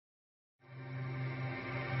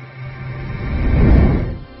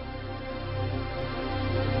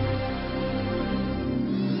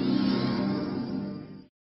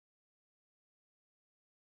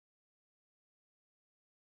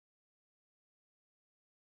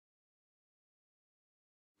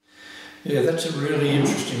Yeah, that's a really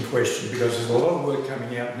interesting question because there's a lot of work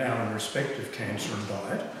coming out now in respect of cancer and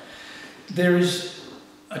diet.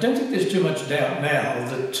 I don't think there's too much doubt now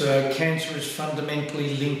that cancer is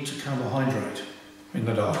fundamentally linked to carbohydrate in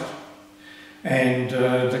the diet. And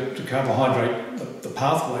the carbohydrate, the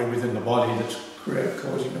pathway within the body that's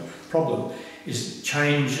causing a problem is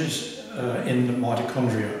changes in the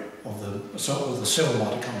mitochondria of the cell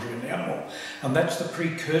mitochondria in the animal. And that's the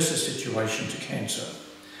precursor situation to cancer.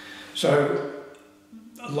 So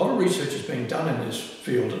a lot of research is being done in this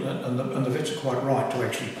field, and the vets are quite right to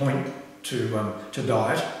actually point to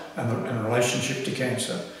diet and the relationship to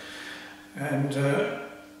cancer. And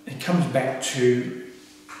it comes back to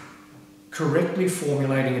correctly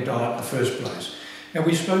formulating a diet in the first place. Now,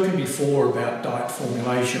 we've spoken before about diet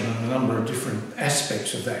formulation and a number of different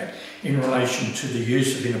aspects of that in relation to the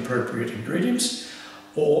use of inappropriate ingredients,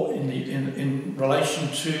 or in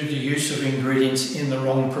relation to the use of ingredients in the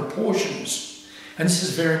wrong proportions. And this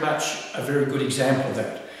is very much a very good example of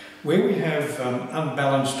that. Where we have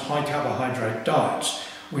unbalanced high carbohydrate diets,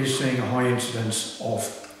 we're seeing a high incidence of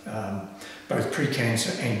both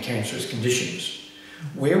pre-cancer and cancerous conditions.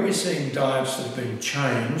 Where we're seeing diets that have been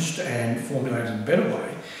changed and formulated in a better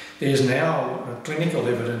way, there's now clinical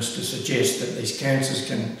evidence to suggest that these cancers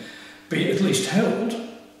can be at least held,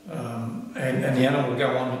 and the animal will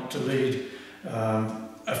go on to lead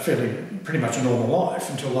pretty much a normal life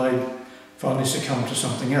until they finally succumb to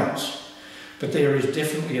something else. But there is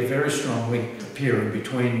definitely a very strong link appearing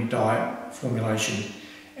between diet formulation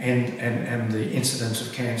and the incidence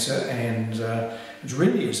of cancer, and it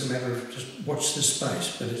really is a matter of just watch this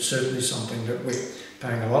space, but it's certainly something that we're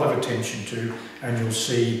paying a lot of attention to, and you'll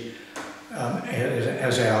see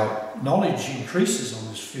as our knowledge increases on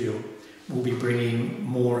this field, we'll be bringing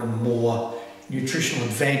more and more nutritional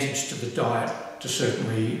advantage to the diet to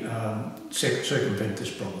certainly circumvent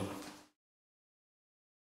this problem.